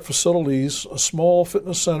state-of-the-art facilities, a small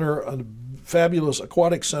fitness center, a fabulous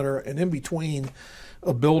aquatic center, and in between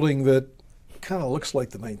a building that kind of looks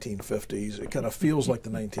like the 1950s. It kind of feels like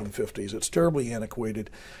the 1950s. It's terribly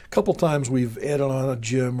antiquated. A couple times we've added on a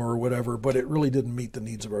gym or whatever, but it really didn't meet the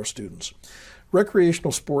needs of our students.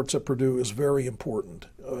 Recreational sports at Purdue is very important.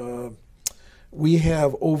 We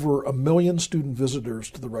have over 1 million student visitors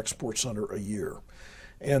to the Rec Sports Center a year.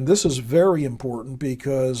 And this is very important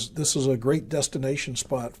because this is a great destination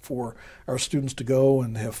spot for our students to go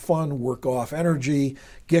and have fun, work off energy,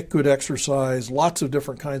 get good exercise, lots of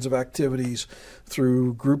different kinds of activities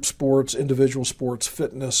through group sports, individual sports,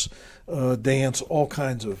 fitness, dance, all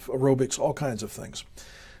kinds of aerobics, all kinds of things.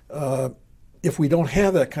 If we don't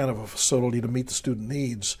have that kind of a facility to meet the student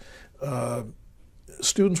needs,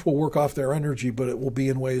 students will work off their energy, but it will be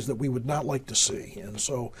in ways that we would not like to see. And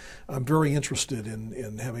so I'm very interested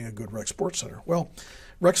in having a good rec sports center. Well,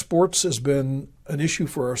 rec sports has been an issue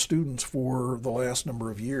for our students for the last number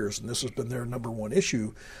of years, and this has been their #1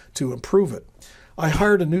 issue to improve it. I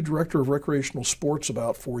hired a new director of recreational sports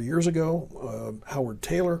about 4 years ago, Howard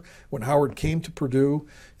Taylor. When Howard came to Purdue,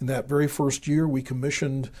 in that very first year, we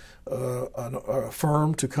commissioned a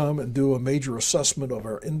firm to come and do a major assessment of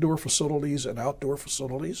our indoor facilities and outdoor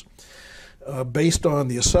facilities. Based on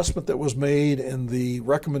the assessment that was made and the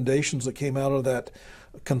recommendations that came out of that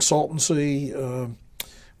consultancy,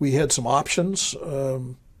 we had some options.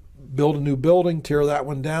 Build a new building, tear that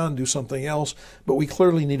one down, do something else, but we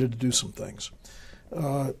clearly needed to do some things.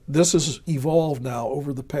 This has evolved now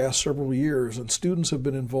over the past several years, and students have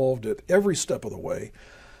been involved at every step of the way.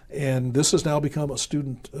 And this has now become a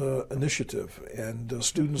student initiative. And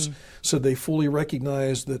students said they fully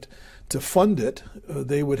recognize that to fund it,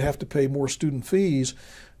 they would have to pay more student fees,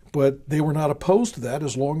 but they were not opposed to that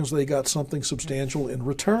as long as they got something substantial in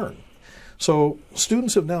return. So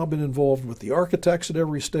students have now been involved with the architects at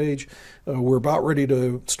every stage. We're about ready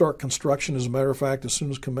to start construction. As a matter of fact, as soon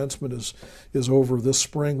as commencement is over this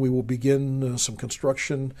spring, we will begin some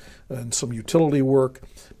construction and some utility work.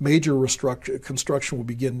 Major construction will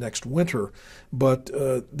begin next winter. But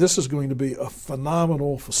this is going to be a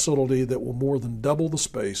phenomenal facility that will more than double the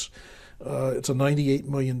space. It's a $98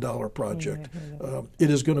 million project. It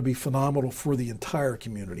is going to be phenomenal for the entire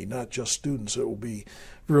community, not just students. It will be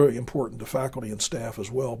very important to faculty and staff as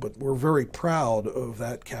well, but we're very proud of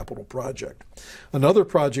that capital project. Another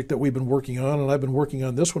project that we've been working on, and I've been working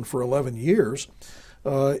on this one for 11 years,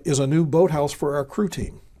 is a new boathouse for our crew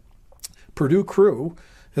team. Purdue Crew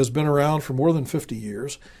has been around for more than 50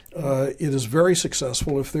 years. It is very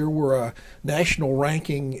successful. If there were a national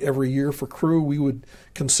ranking every year for crew, we would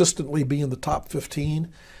consistently be in the top 15.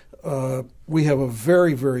 We have a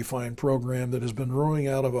very, very fine program that has been growing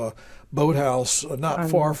out of a boathouse not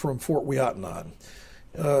far from Fort Ouiatannon.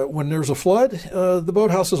 When there's a flood, the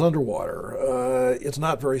boathouse is underwater. It's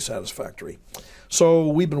not very satisfactory. So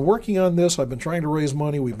we've been working on this. I've been trying to raise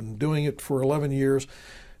money. We've been doing it for 11 years.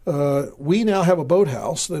 We now have a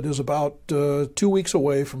boathouse that is about 2 weeks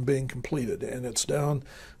away from being completed, and it's down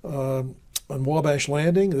on Wabash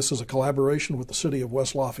Landing. This is a collaboration with the city of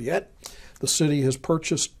West Lafayette. The city has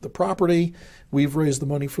purchased the property. We've raised the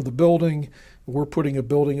money for the building. We're putting a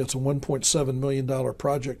building, it's a $1.7 million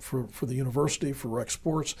project for the university for rec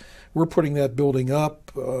sports. We're putting that building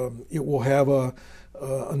up. It will have a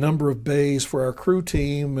number of bays for our crew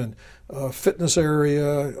team and a fitness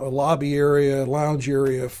area, a lobby area, a lounge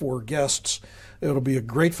area for guests. It'll be a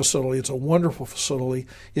great facility. It's a wonderful facility.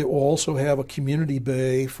 It will also have a community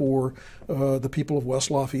bay for the people of West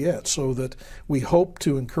Lafayette, so that we hope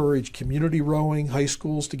to encourage community rowing, high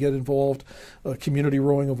schools to get involved, community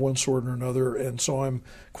rowing of one sort or another. And so I'm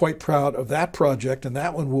quite proud of that project, and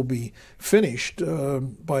that one will be finished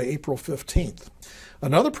by April 15th.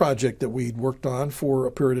 Another project that we'd worked on for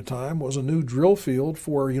a period of time was a new drill field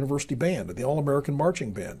for our university band, the All-American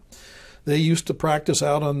Marching Band. They used to practice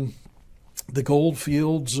out on the gold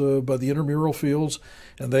fields by the intramural fields,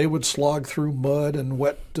 and they would slog through mud and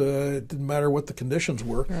wet. It didn't matter what the conditions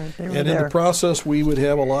were. Right, and in the process, we would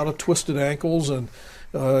have a lot of twisted ankles, and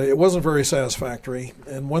it wasn't very satisfactory.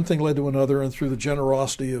 And one thing led to another, and through the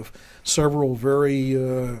generosity of several very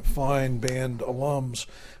fine band alums,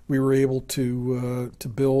 we were able to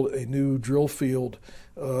build a new drill field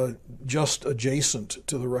just adjacent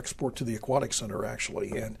to the rec sport, to the aquatic center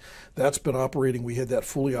actually, and that's been operating. We had that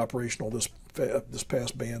fully operational this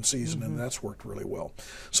past band season, and that's worked really well.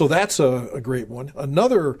 So that's a great one.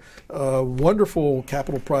 Another wonderful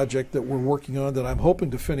capital project that we're working on that I'm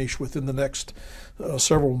hoping to finish within the next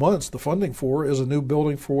several months, the funding for, is a new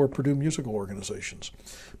building for Purdue musical organizations.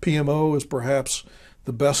 PMO is perhaps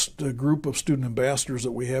the best group of student ambassadors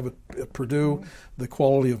that we have at Purdue. The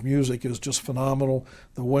quality of music is just phenomenal.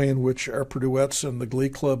 The way in which our Purduettes and the Glee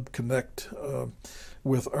Club connect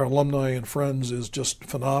with our alumni and friends is just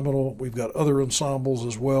phenomenal. We've got other ensembles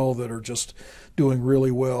as well that are just doing really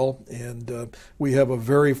well. And we have a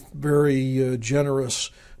very, very generous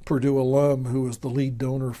Purdue alum who is the lead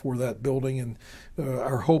donor for that building. And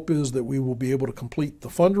our hope is that we will be able to complete the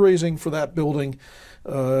fundraising for that building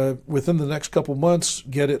within the next couple months,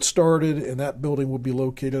 get it started, and that building will be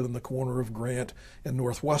located in the corner of Grant and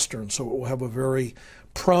Northwestern. So it will have a very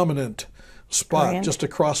prominent spot just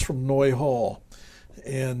across from Noy Hall.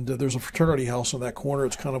 And there's a fraternity house in that corner.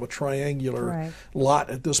 It's kind of a triangular lot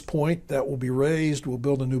at this point. That will be raised. We'll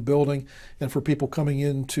build a new building. And for people coming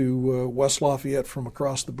into West Lafayette from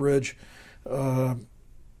across the bridge,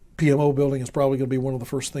 PMO building is probably going to be one of the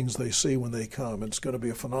first things they see when they come. It's going to be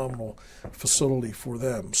a phenomenal facility for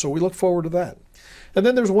them. So we look forward to that. And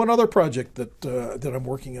then there's one other project that I'm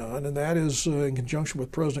working on, and that is in conjunction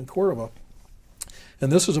with President Cordova.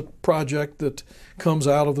 And this is a project that comes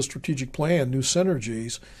out of the strategic plan, New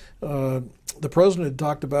Synergies. The president had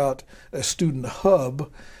talked about a student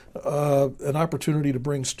hub, an opportunity to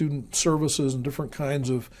bring student services and different kinds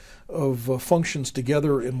of functions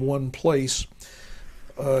together in one place.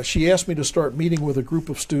 She asked me to start meeting with a group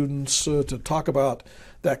of students to talk about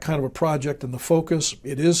that kind of a project and the focus.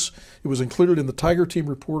 It was included in the Tiger Team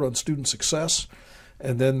report on student success,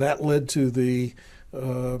 and then that led to the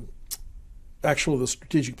the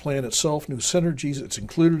strategic plan itself, New Synergies. It's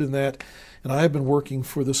included in that, and I have been working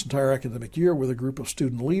for this entire academic year with a group of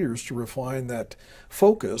student leaders to refine that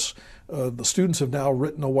focus. The students have now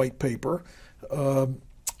written a white paper.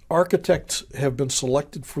 Architects have been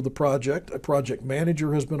selected for the project. A project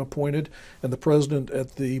manager has been appointed, and the president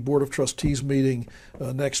at the Board of Trustees meeting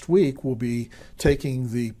next week will be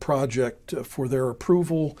taking the project for their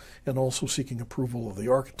approval and also seeking approval of the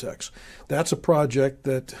architects. That's a project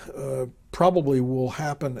that probably will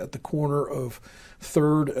happen at the corner of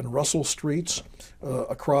 3rd and Russell Streets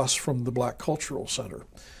across from the Black Cultural Center.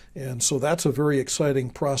 And so that's a very exciting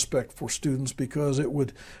prospect for students because it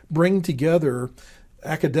would bring together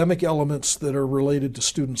academic elements that are related to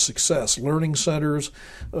student success, learning centers,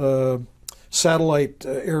 satellite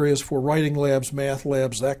areas for writing labs, math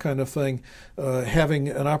labs, that kind of thing, having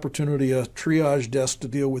an opportunity, a triage desk to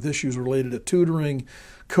deal with issues related to tutoring,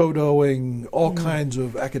 codoing, all kinds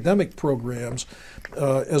of academic programs,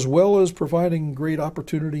 as well as providing great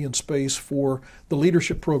opportunity and space for the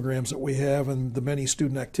leadership programs that we have and the many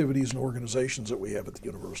student activities and organizations that we have at the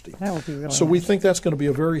university. That would be really So nice. we think that's going to be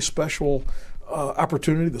a very special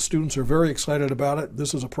opportunity. The students are very excited about it.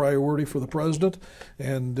 This is a priority for the president,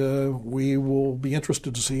 and we will be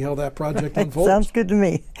interested to see how that project unfolds. Sounds good to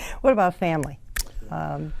me. What about family?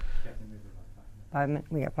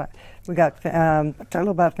 We got talk a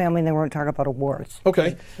little about family, and then we're going to talk about awards.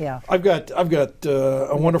 Okay. Yeah. I've got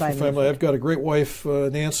a wonderful family. I've got a great wife,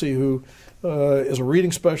 Nancy, who is a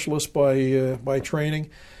reading specialist by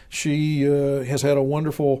training. She has had a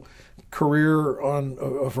wonderful career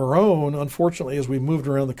of her own. Unfortunately, as we moved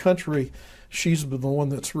around the country, she's been the one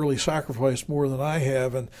that's really sacrificed more than I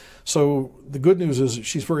have. And so the good news is that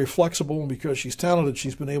she's very flexible, and because she's talented,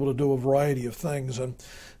 she's been able to do a variety of things. And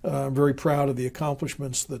I'm very proud of the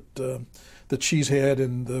accomplishments that she's had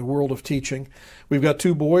in the world of teaching. We've got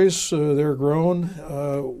 2 boys. They're grown.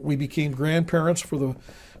 We became grandparents for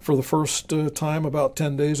the first time about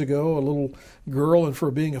 10 days ago, a little girl, and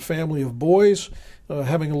for being a family of boys,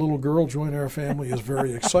 having a little girl join our family is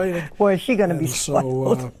very exciting. Boy, is she going to be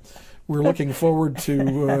spoiled. So we're looking forward to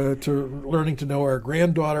learning to know our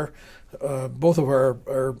granddaughter. Both of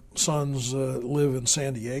our sons live in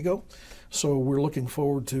San Diego, so we're looking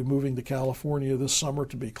forward to moving to California this summer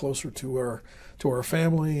to be closer to our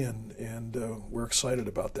family, and we're excited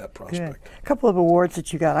about that prospect. Good. A couple of awards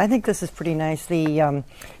that you got. I think this is pretty nice.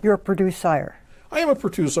 You're a Purdue Sire. I am a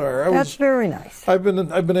Purdue Sire. That's very nice. I've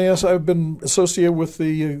been associated with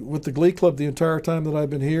the Glee Club the entire time that I've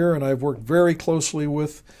been here, and I've worked very closely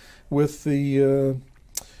with the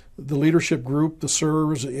the leadership group, the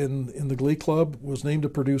SIRS in the Glee Club, was named a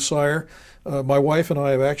Purdue Sire. My wife and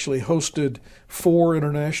I have actually hosted 4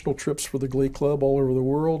 international trips for the Glee Club all over the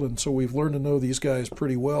world, and so we've learned to know these guys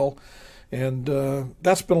pretty well. And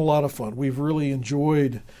that's been a lot of fun. We've really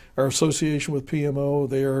enjoyed our association with PMO.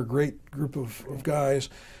 They are a great group of guys.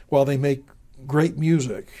 While they make great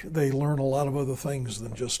music, they learn a lot of other things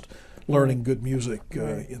than just learning good music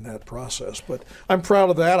in that process. But I'm proud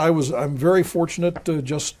of that. I'm very fortunate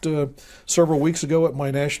just several weeks ago at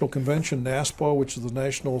my national convention, NASPA, which is the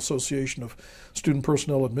National Association of Student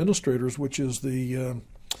Personnel Administrators, which is the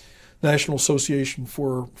National Association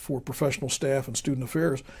for Professional Staff and Student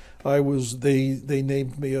Affairs. They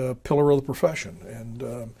named me a pillar of the profession,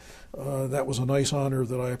 and that was a nice honor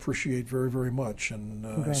that I appreciate very, very much.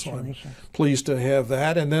 And so I'm pleased to have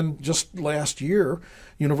that. And then just last year,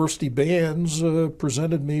 University Bands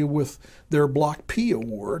presented me with their Block P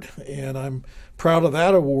award, and I'm proud of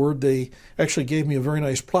that award. They actually gave me a very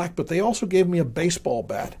nice plaque, but they also gave me a baseball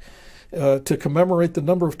bat. To commemorate the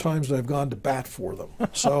number of times that I've gone to bat for them.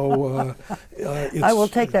 So I will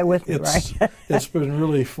take that with me, right? It's been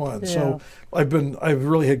really fun. Yeah. So I've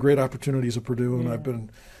really had great opportunities at Purdue, and I've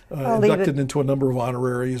been inducted into a number of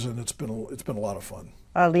honoraries, and it's been a lot of fun.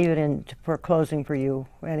 I'll leave it in for closing for you.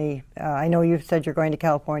 I know you've said you're going to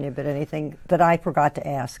California, but anything that I forgot to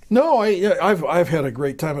ask? No, I've had a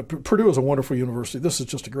great time. Purdue is a wonderful university. This is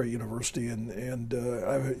just a great university, and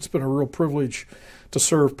it's been a real privilege to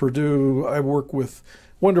serve Purdue. I work with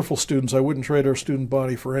wonderful students. I wouldn't trade our student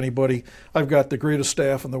body for anybody. I've got the greatest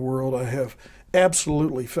staff in the world. I have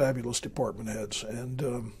absolutely fabulous department heads,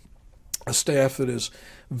 and a staff that is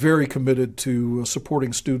very committed to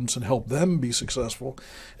supporting students and help them be successful.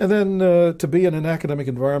 And then to be in an academic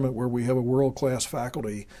environment where we have a world-class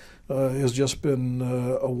faculty has just been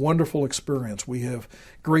a wonderful experience. We have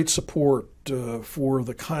great support for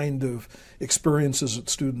the kind of experiences that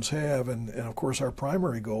students have, and of course our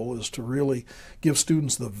primary goal is to really give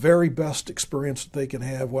students the very best experience that they can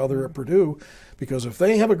have while they're at Purdue, because if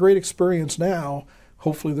they have a great experience now,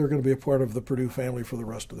 hopefully they're going to be a part of the Purdue family for the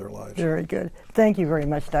rest of their lives. Very good. Thank you very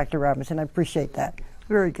much, Dr. Robinson. I appreciate that.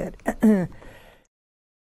 Very good.